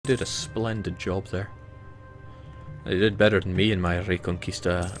did a splendid job there. They did better than me in my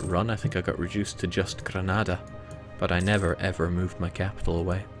Reconquista run. I think I got reduced to just Granada, but I never ever moved my capital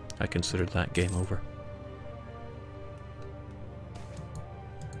away. I considered that game over.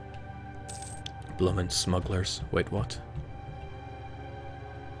 Bloomin' smugglers. Wait, what?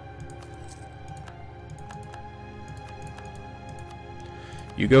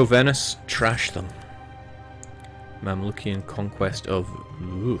 You go, Venice. Trash them. Mamlukian conquest of...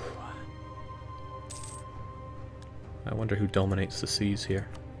 Ooh. I wonder who dominates the seas here.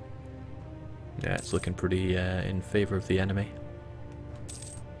 Yeah, it's looking pretty in favor of the enemy.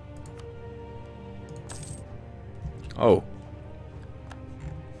 Oh.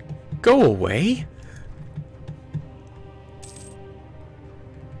 Go away!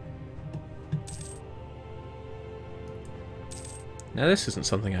 Now this isn't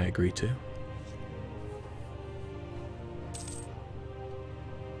something I agree to.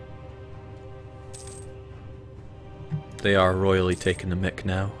 They are royally taking the mick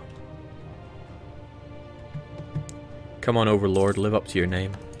now. Come on, Overlord, live up to your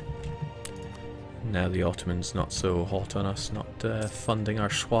name. Now the Ottomans not so hot on us, not funding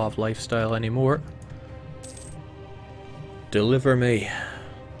our suave lifestyle anymore. Deliver me.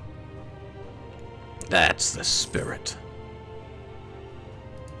 That's the spirit.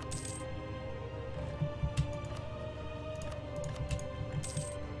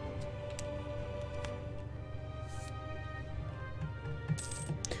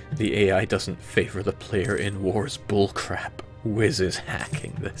 The AI doesn't favor the player in war's bullcrap. Wiz is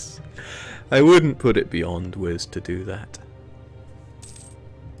hacking this. I wouldn't put it beyond Wiz to do that.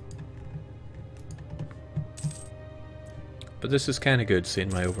 But this is kind of good, seeing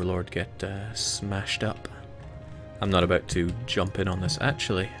my Overlord get smashed up. I'm not about to jump in on this,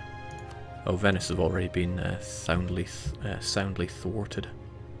 actually. Oh, Venice have already been soundly thwarted.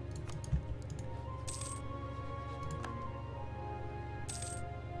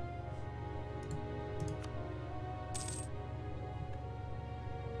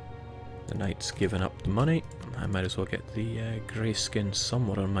 The knight's given up the money. I might as well get the grey skin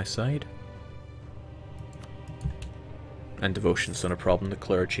somewhat on my side. And devotion's not a problem. The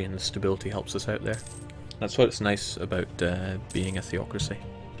clergy and the stability helps us out there. That's what's nice about being a theocracy.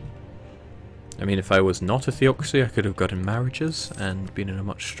 I mean, if I was not a theocracy, I could have gotten marriages and been in a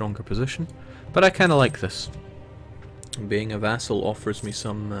much stronger position. But I kind of like this. Being a vassal offers me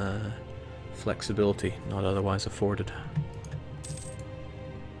some flexibility not otherwise afforded.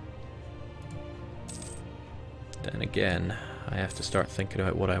 Then again, I have to start thinking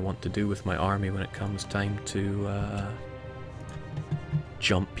about what I want to do with my army when it comes time to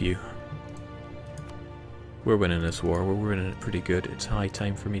jump you. We're winning this war, we're winning it pretty good. It's high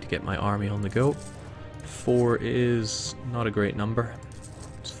time for me to get my army on the go. 4 is not a great number.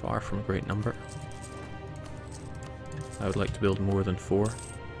 It's far from a great number. I would like to build more than 4.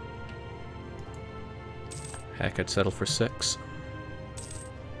 Heck, I'd settle for 6.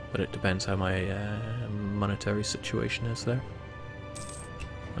 But it depends how my monetary situation is there.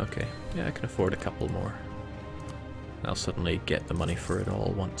 Okay, yeah, I can afford a couple more. I'll suddenly get the money for it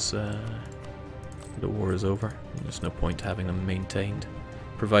all once the war is over. There's no point having them maintained,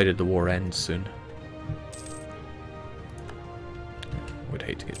 provided the war ends soon. Would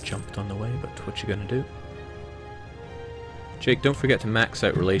hate to get jumped on the way, but what you gonna do? Jake, don't forget to max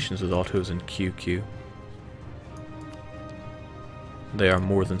out relations with Ottos and QQ. They are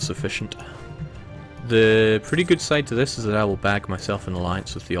more than sufficient. The pretty good side to this is that I will bag myself an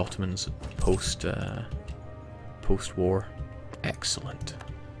alliance with the Ottomans post-war. Excellent.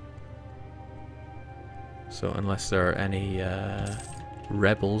 So unless there are any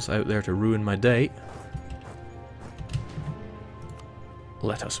rebels out there to ruin my day,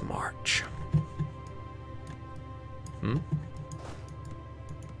 let us march.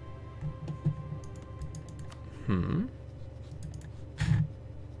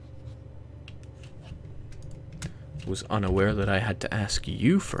 Was unaware that I had to ask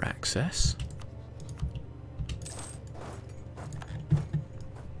you for access.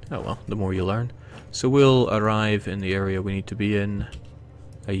 Oh well, the more you learn. So we'll arrive in the area we need to be in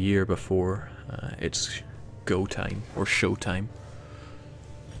a year before it's go time or show time.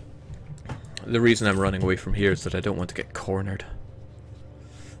 The reason I'm running away from here is that I don't want to get cornered.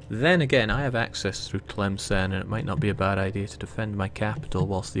 Then again, I have access through Tlemcen, and it might not be a bad idea to defend my capital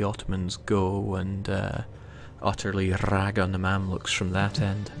whilst the Ottomans go and utterly rag on the Mamluks from that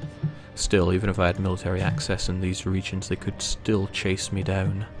end. Still, even if I had military access in these regions, they could still chase me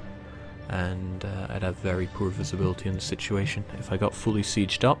down, and I'd have very poor visibility in the situation. If I got fully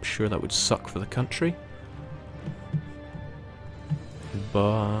sieged up, sure, that would suck for the country.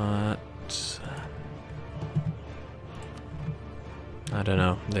 But I don't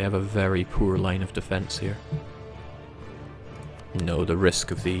know. They have a very poor line of defense here. No, the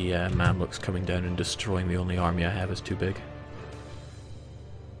risk of the Mamluks coming down and destroying the only army I have is too big.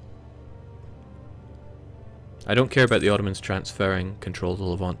 I don't care about the Ottomans transferring control of the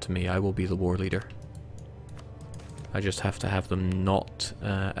Levant to me. I will be the war leader. I just have to have them not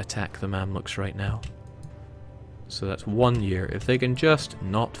attack the Mamluks right now. So that's 1 year. If they can just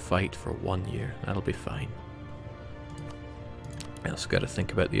not fight for 1 year, that'll be fine. I also got to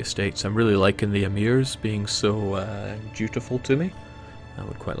think about the estates. I'm really liking the emirs being so dutiful to me. I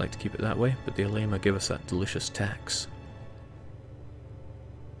would quite like to keep it that way, but the Alema give us that delicious tax.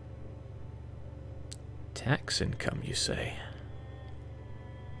 Tax income, you say?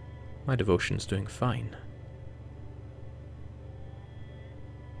 My devotion's doing fine.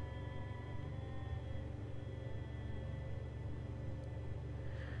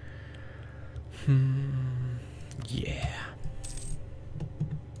 Yeah.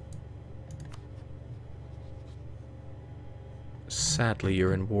 Sadly,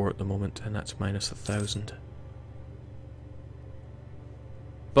 you're in war at the moment, and that's minus 1,000.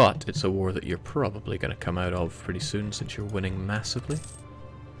 But it's a war that you're probably going to come out of pretty soon, since you're winning massively.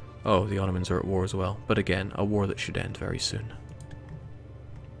 Oh, the Ottomans are at war as well. But again, a war that should end very soon.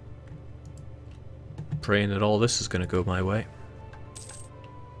 Praying that all this is going to go my way.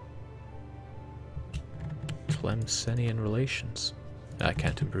 Tlemcenian relations. I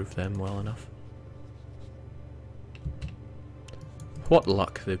can't improve them well enough. What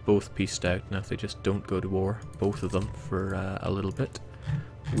luck, they've both peaced out. Now if they just don't go to war, both of them, for a little bit,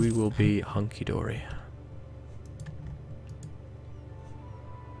 we will be hunky-dory.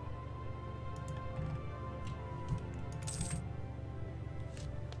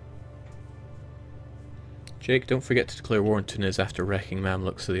 Jake, don't forget to declare war on Tunis after wrecking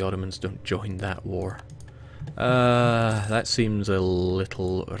Mamluks so the Ottomans don't join that war. That seems a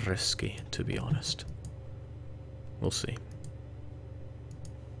little risky, to be honest. We'll see.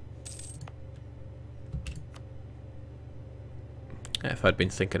 If I'd been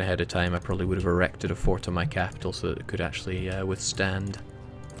thinking ahead of time, I probably would have erected a fort on my capital so that it could actually withstand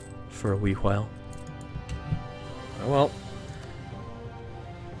for a wee while. Oh well.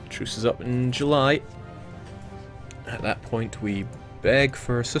 Truce is up in July. At that point we beg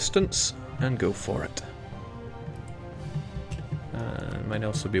for assistance and go for it. It might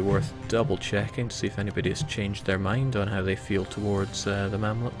also be worth double checking to see if anybody has changed their mind on how they feel towards the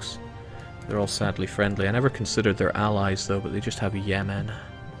Mamluks. They're all sadly friendly. I never considered their allies though, but they just have Yemen.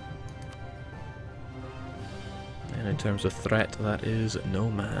 And in terms of threat, that is no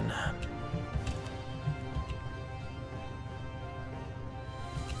man.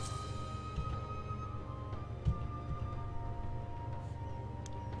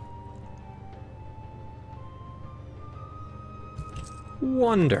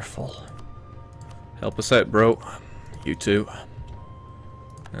 Wonderful. Help us out, bro. You too.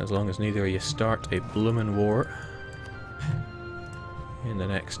 As long as neither of you start a bloomin' war in the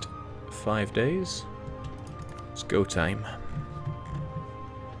next 5 days, it's go time.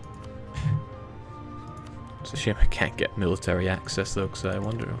 It's a shame I can't get military access though, because I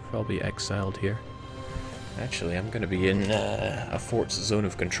wonder if I'll be exiled here. Actually, I'm going to be in a fort's zone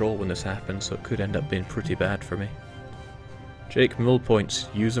of control when this happens, so it could end up being pretty bad for me. Jake, mill points,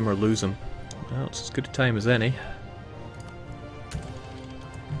 use them or lose them. Well, it's as good a time as any.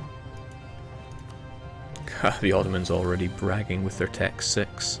 The Ottomans already bragging with their Tech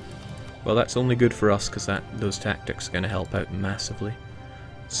 6. Well, that's only good for us because those tactics are going to help out massively.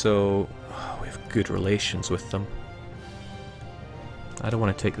 So, we have good relations with them. I don't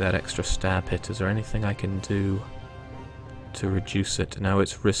want to take that extra stab hit. Is there anything I can do to reduce it? Now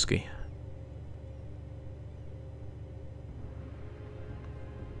it's risky.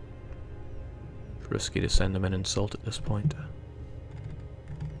 It's risky to send them an insult at this point.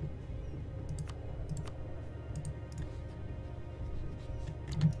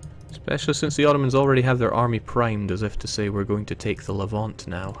 Especially since the Ottomans already have their army primed, as if to say we're going to take the Levant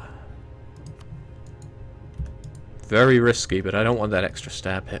now. Very risky, but I don't want that extra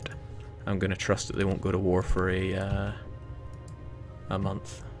stab hit. I'm going to trust that they won't go to war for a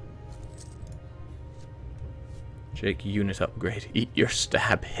month. Jake, unit upgrade. Eat your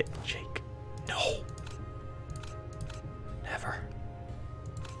stab hit, Jake. No. Never.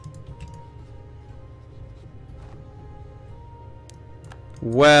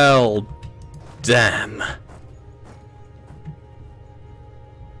 Well, damn.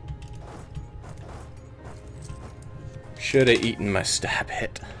 Should have eaten my stab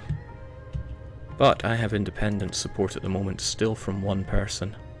hit. But I have independent support at the moment, still from one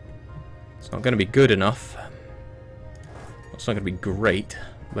person. It's not going to be good enough. It's not going to be great,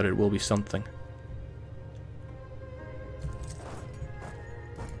 but it will be something.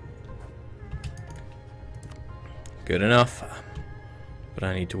 Good enough, but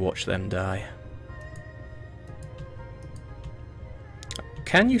I need to watch them die.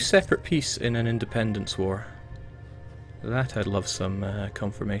 Can you separate peace in an independence war? That I'd love some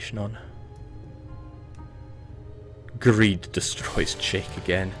confirmation on. Greed destroys Jake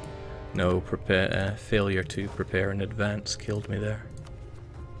again. No, failure to prepare in advance killed me there.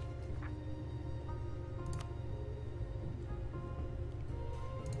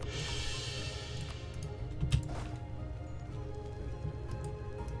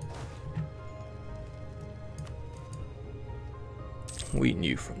 We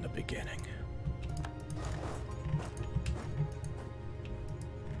knew from the beginning.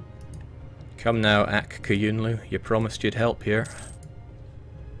 Come now, Ak Kayunlu, you promised you'd help here.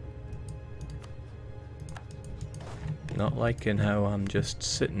 Not liking how I'm just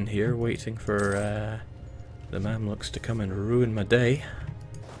sitting here waiting for the Mamluks to come and ruin my day.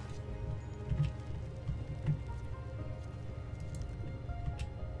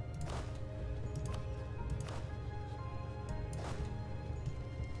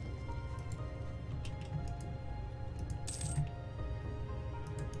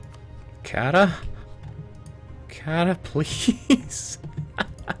 Kara? Kara, please?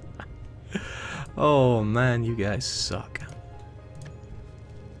 Oh man, you guys suck.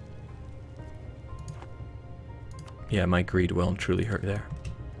 Yeah, my greed well and truly hurt there.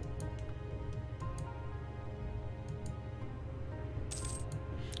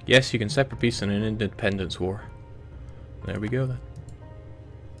 Yes, you can separate peace in an independence war. There we go then.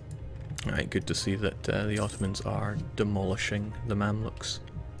 Alright, good to see that the Ottomans are demolishing the Mamluks.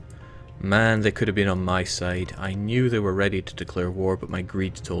 Man, they could have been on my side. I knew they were ready to declare war, but my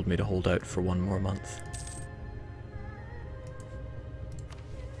greed told me to hold out for one more month.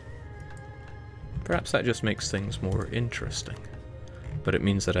 Perhaps that just makes things more interesting. But it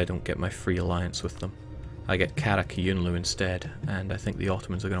means that I don't get my free alliance with them. I get Kara Kayunlu instead, and I think the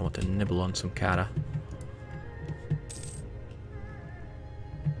Ottomans are going to want to nibble on some Kara.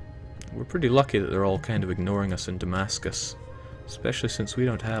 We're pretty lucky that they're all kind of ignoring us in Damascus. Especially since we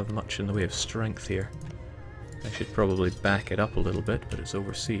don't have much in the way of strength here. I should probably back it up a little bit, but it's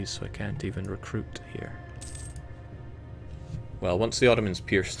overseas, so I can't even recruit here. Well, once the Ottomans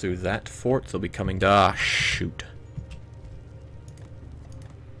pierce through that fort, they'll be coming to... Ah, shoot.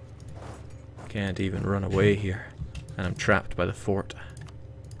 Can't even run away here. And I'm trapped by the fort.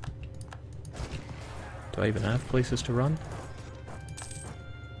 Do I even have places to run?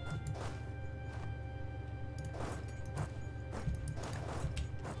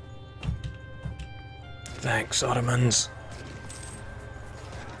 Thanks, Ottomans.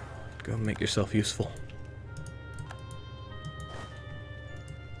 Go make yourself useful.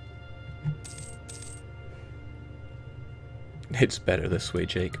 It's better this way,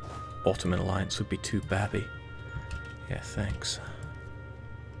 Jake. Ottoman alliance would be too babby. Yeah, thanks.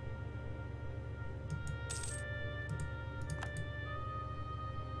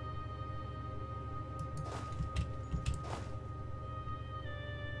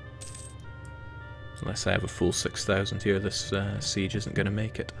 Unless I have a full 6,000 here, this siege isn't going to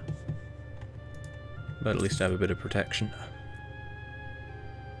make it. But at least I have a bit of protection.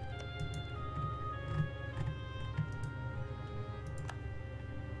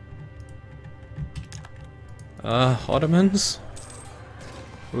 Ottomans?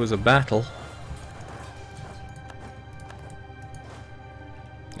 It was a battle.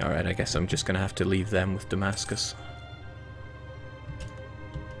 Alright, I guess I'm just going to have to leave them with Damascus.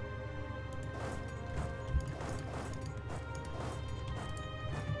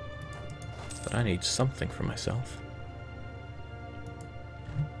 But I need something for myself.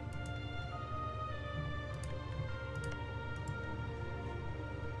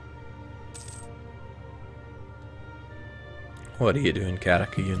 What are you doing, Kara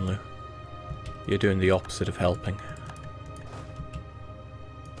Kayunlu? You're doing the opposite of helping.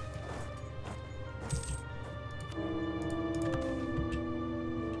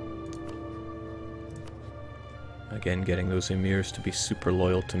 Again, getting those emirs to be super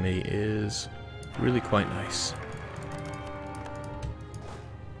loyal to me is really quite nice.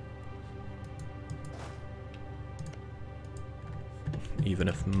 Even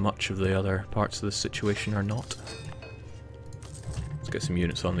if much of the other parts of the situation are not. Let's get some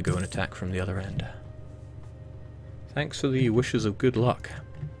units on the go and attack from the other end. Thanks for the wishes of good luck.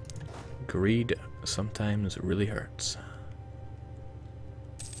 Greed sometimes really hurts.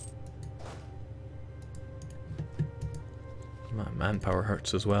 manpower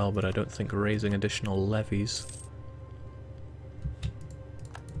hurts as well, but I don't think raising additional levies...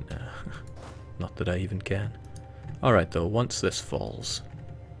 Nah, not that I even can. Alright though, once this falls...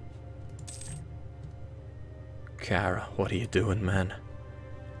 Kara, what are you doing, man?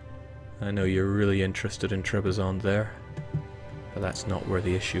 I know you're really interested in Trebizond there, but that's not where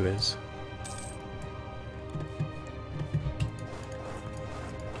the issue is.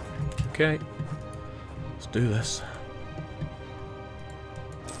 Okay, let's do this.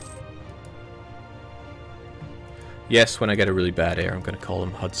 Yes, when I get a really bad air, I'm going to call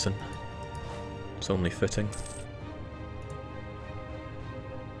him Hudson. It's only fitting.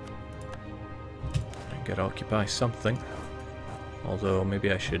 I gotta occupy something. Although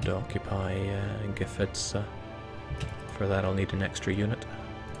maybe I should occupy Gefedsa. For that I'll need an extra unit.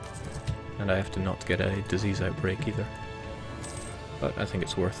 And I have to not get a disease outbreak either. But I think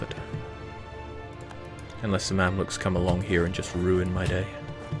it's worth it. Unless the Mamluks come along here and just ruin my day.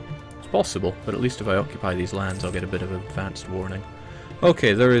 It's possible, but at least if I occupy these lands I'll get a bit of advanced warning.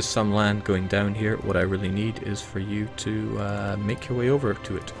 Okay, there is some land going down here. What I really need is for you to make your way over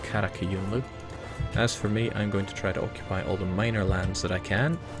to it, Karakayunlu. As for me, I'm going to try to occupy all the minor lands that I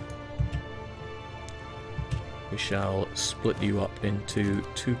can. We shall split you up into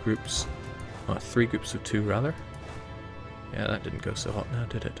three groups of two rather. Yeah, that didn't go so hot now,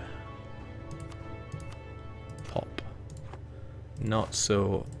 did it? Pop. Not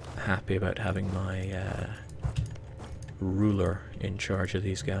so happy about having my ruler in charge of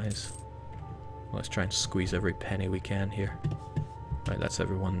these guys. Let's try and squeeze every penny we can here. Right, that's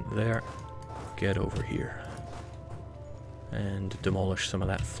everyone there. Get over here. And demolish some of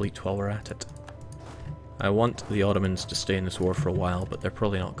that fleet while we're at it. I want the Ottomans to stay in this war for a while, but they're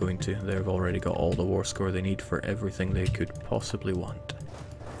probably not going to. They've already got all the war score they need for everything they could possibly want.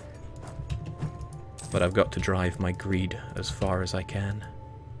 But I've got to drive my greed as far as I can.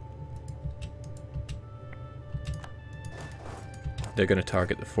 They're going to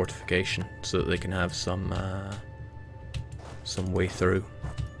target the fortification so that they can have some way through.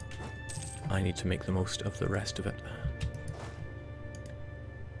 I need to make the most of the rest of it.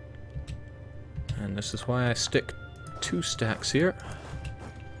 And this is why I stick 2 stacks here.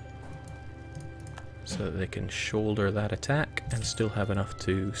 So that they can shoulder that attack and still have enough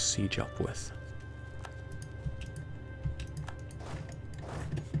to siege up with.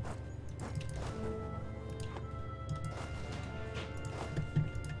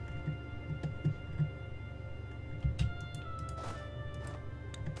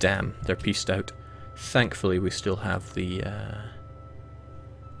 Damn, they're pieced out. Thankfully we still have the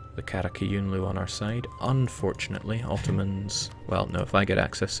Karakayunlu on our side. Unfortunately, Ottomans... Well, no, if I get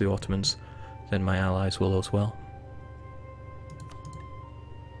access to the Ottomans, then my allies will as well.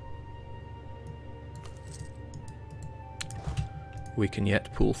 We can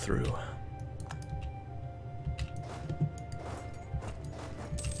yet pull through.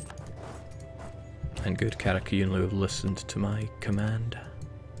 And good Karakayunlu have listened to my command.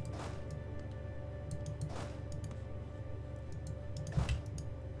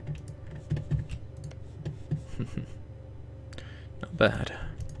 Not bad.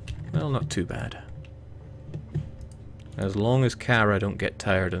 Well, not too bad. As long as Kara don't get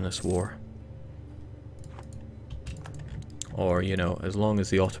tired in this war. Or, you know, as long as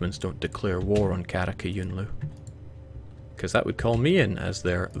the Ottomans don't declare war on Karakayunlu. Because that would call me in as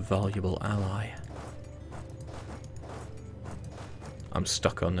their valuable ally. I'm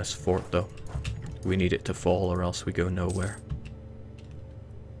stuck on this fort though. We need it to fall or else we go nowhere.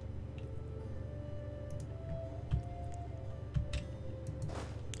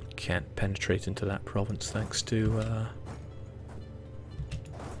 Can't penetrate into that province thanks to,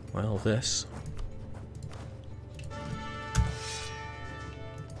 well, this.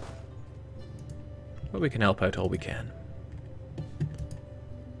 But we can help out all we can.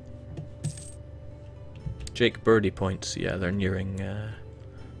 Jake Birdie points, yeah, they're nearing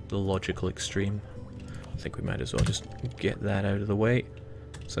the logical extreme. I think we might as well just get that out of the way.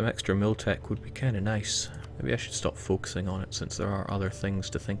 Some extra mill tech would be kind of nice. Maybe I should stop focusing on it since there are other things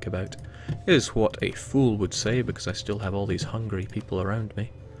to think about. It is what a fool would say because I still have all these hungry people around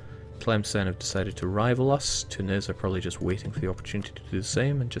me. Tlemcen have decided to rival us. Tunis are probably just waiting for the opportunity to do the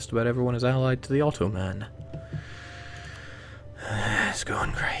same, and just about everyone is allied to the Ottoman. It's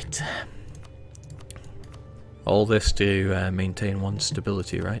going great. All this to maintain one's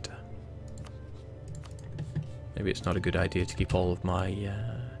stability, right? Maybe it's not a good idea to keep all of my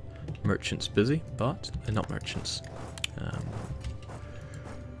merchants busy, but they're not merchants.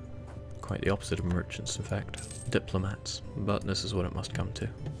 Quite the opposite of merchants, in fact. Diplomats. But this is what it must come to.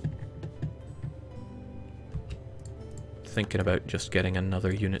 thinking about just getting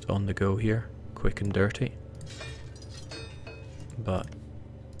another unit on the go here, quick and dirty. But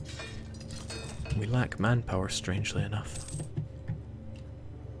we lack manpower, strangely enough.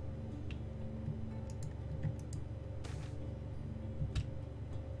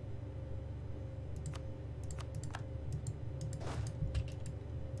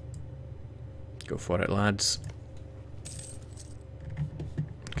 Go for it, lads.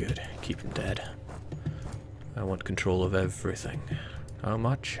 Good, keep him dead. I want control of everything. How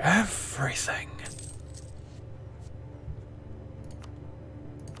much? Everything!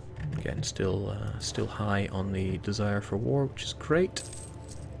 Again, still high on the desire for war, which is great.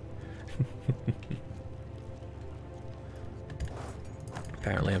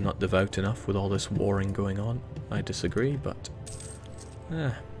 Apparently I'm not devout enough with all this warring going on. I disagree, but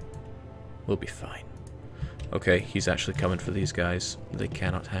we'll be fine. Okay, he's actually coming for these guys. They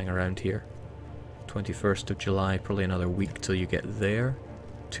cannot hang around here. 21st of July, probably another week till you get there.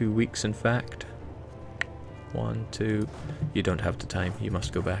 2 weeks, in fact. 1, 2. You don't have the time. You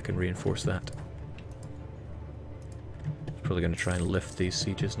must go back and reinforce that. Probably going to try and lift these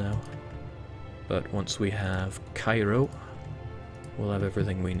sieges now. But once we have Cairo, we'll have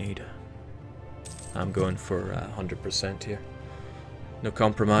everything we need. I'm going for 100% here. No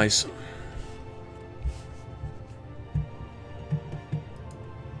compromise.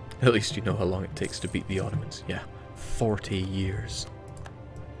 At least you know how long it takes to beat the Ottomans. Yeah, 40 years.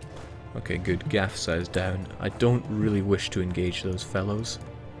 Okay, good. Gaff size down. I don't really wish to engage those fellows.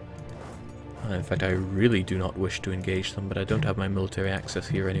 In fact, I really do not wish to engage them, but I don't have my military access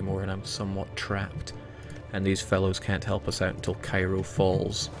here anymore, and I'm somewhat trapped. And these fellows can't help us out until Cairo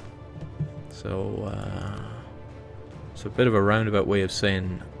falls. So, it's a bit of a roundabout way of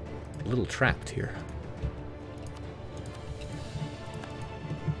saying a little trapped here.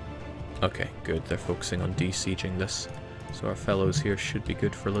 Okay, good. They're focusing on de-sieging this. So our fellows here should be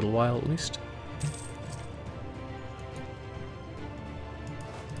good for a little while at least.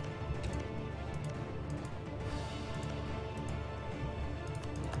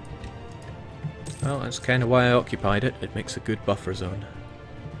 Well, that's kind of why I occupied it. It makes a good buffer zone.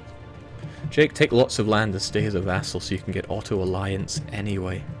 Jake, take lots of land and stay as a vassal so you can get auto-alliance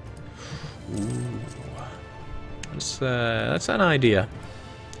anyway. Ooh. That's an idea.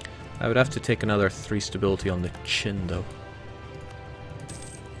 I would have to take another 3 stability on the chin, though.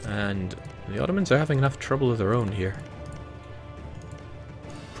 And the Ottomans are having enough trouble of their own here.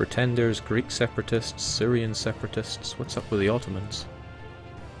 Pretenders, Greek separatists, Syrian separatists. What's up with the Ottomans?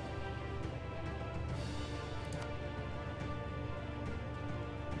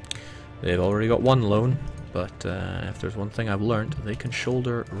 They've already got one loan, but if there's one thing I've learned, they can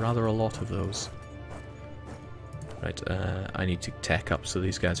shoulder rather a lot of those. Right, I need to tech up so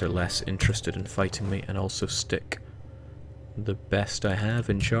these guys are less interested in fighting me, and also stick the best I have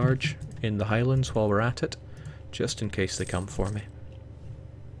in charge in the Highlands while we're at it, just in case they come for me.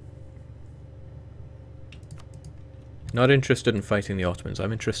 Not interested in fighting the Ottomans,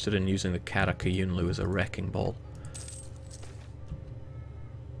 I'm interested in using the Karakayunlu as a wrecking ball.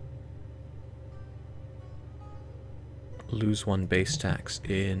 Lose 1 base tax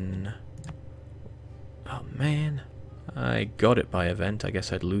in... Oh man, I got it by event. I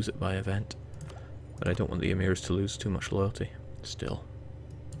guess I'd lose it by event. But I don't want the emirs to lose too much loyalty. Still.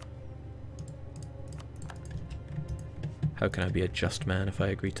 How can I be a just man if I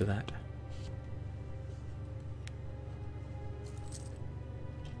agree to that?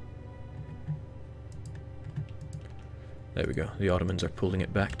 There we go. The Ottomans are pulling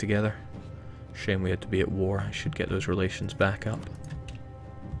it back together. Shame we had to be at war. I should get those relations back up.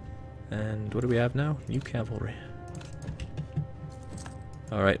 And what do we have now? New cavalry.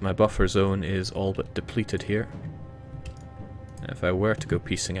 Alright, my buffer zone is all but depleted here. If I were to go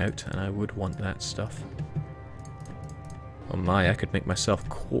piecing out, and I would want that stuff. Oh my, I could make myself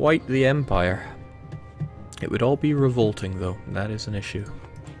quite the empire. It would all be revolting though, that is an issue.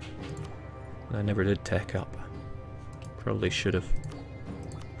 I never did tech up. Probably should have.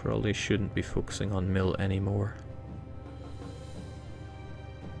 Probably shouldn't be focusing on mill anymore.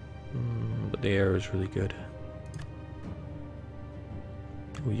 But the air is really good.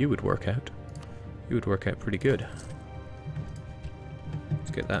 Well, you would work out. You would work out pretty good.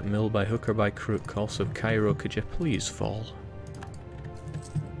 Let's get that mill by hook or by crook. Also, Cairo, could you please fall?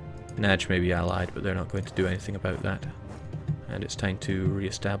 Naj may be allied, but they're not going to do anything about that. And it's time to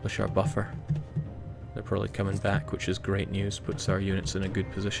re-establish our buffer. They're probably coming back, which is great news. Puts our units in a good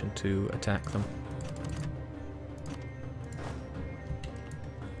position to attack them.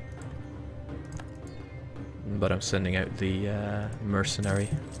 But I'm sending out the mercenary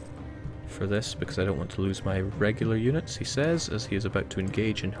for this because I don't want to lose my regular units, he says, as he is about to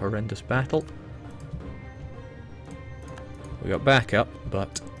engage in horrendous battle. We got backup,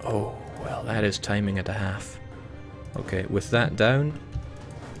 but oh, well, that is timing and a half. Okay, with that down,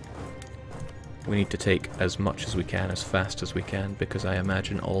 we need to take as much as we can, as fast as we can, because I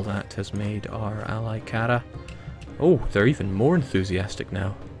imagine all that has made our ally Kara. Oh, they're even more enthusiastic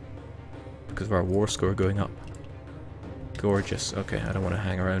now, because of our war score going up. Gorgeous. Okay, I don't want to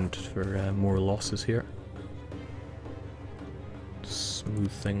hang around for more losses here.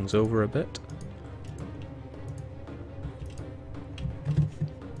 Smooth things over a bit.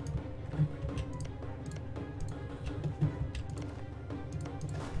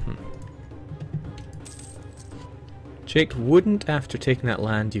 Jake, wouldn't after taking that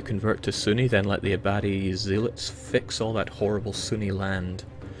land you convert to Sunni, then let the Abadi zealots fix all that horrible Sunni land?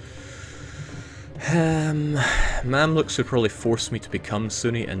 Mamluks would probably force me to become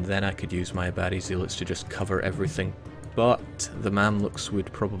Sunni, and then I could use my Abadi zealots to just cover everything. But the Mamluks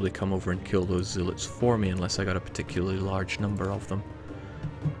would probably come over and kill those zealots for me unless I got a particularly large number of them.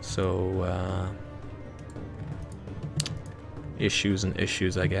 So, issues and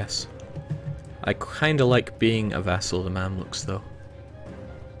issues, I guess. I kinda like being a vassal of the Mamluks, though.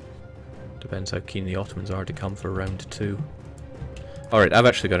 Depends how keen the Ottomans are to come for round 2. Alright, I've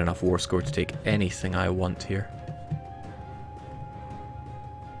actually got enough war score to take anything I want here.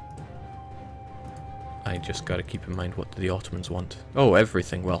 I just gotta keep in mind what the Ottomans want. Oh,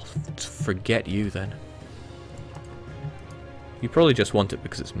 everything. Well, forget you then. You probably just want it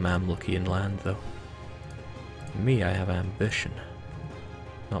because it's Mamlukian land, though. Me, I have ambition.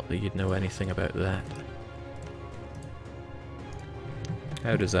 Not that you'd know anything about that.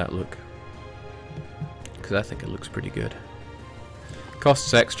 How does that look? Because I think it looks pretty good.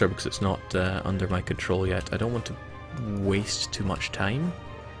 Costs extra because it's not under my control yet. I don't want to waste too much time.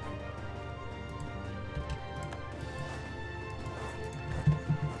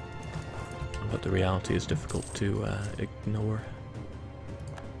 But the reality is difficult to ignore.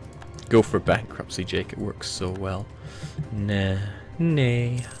 Go for bankruptcy, Jake. It works so well. Nah.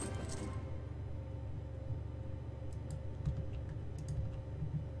 Nay.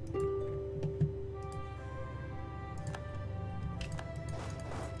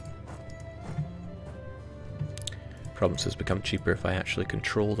 Provinces become cheaper if I actually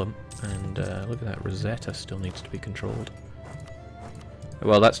control them, and look at that, Rosetta still needs to be controlled.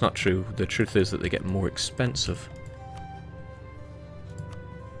 Well, that's not true. The truth is that they get more expensive.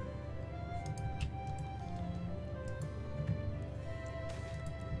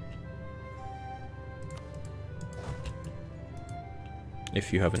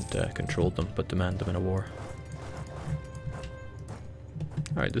 If you haven't controlled them, but demand them in a war.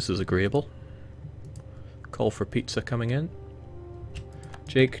 Alright, this is agreeable. Call for pizza coming in.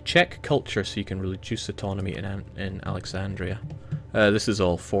 Jake, check culture so you can reduce autonomy in Alexandria. This is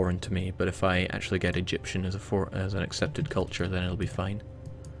all foreign to me, but if I actually get Egyptian as an accepted culture, then it'll be fine.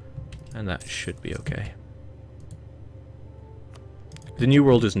 And that should be okay. The New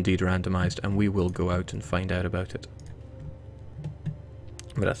World is indeed randomized, and we will go out and find out about it.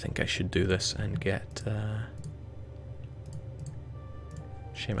 But I think I should do this and get...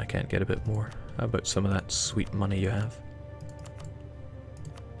 Shame I can't get a bit more. How about some of that sweet money you have?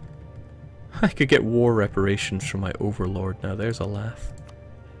 I could get war reparations from my overlord now, there's a laugh.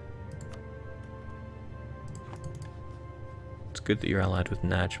 It's good that you're allied with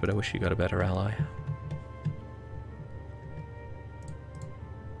Naj, but I wish you got a better ally.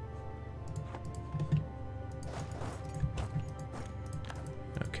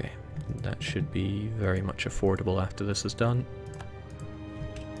 Okay, that should be very much affordable after this is done.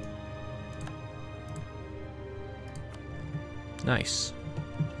 Nice.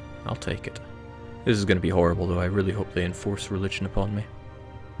 I'll take it. This is going to be horrible, though. I really hope they enforce religion upon me.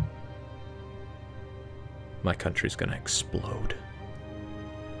 My country's going to explode.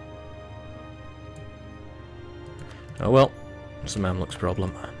 Oh well, it's a Mamluk's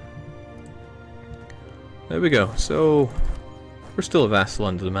problem. There we go. So, we're still a vassal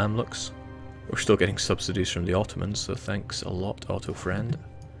under the Mamluks. We're still getting subsidies from the Ottomans, so thanks a lot, Otto friend.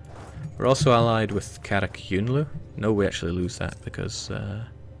 We're also allied with Karak Yunlu. No, we actually lose that because,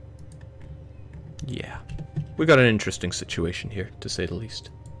 yeah. We got an interesting situation here, to say the least.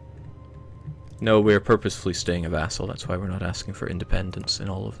 No, we're purposefully staying a vassal, that's why we're not asking for independence in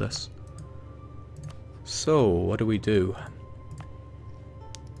all of this. So, what do?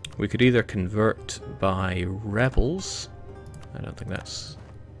 We could either convert by rebels. I don't think that's...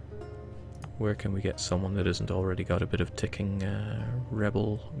 Where can we get someone that isn't already got a bit of ticking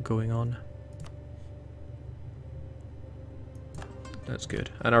rebel going on? That's good.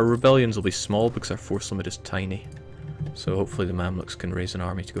 And our rebellions will be small because our force limit is tiny. So hopefully the Mamluks can raise an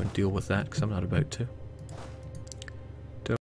army to go and deal with that, because I'm not about to.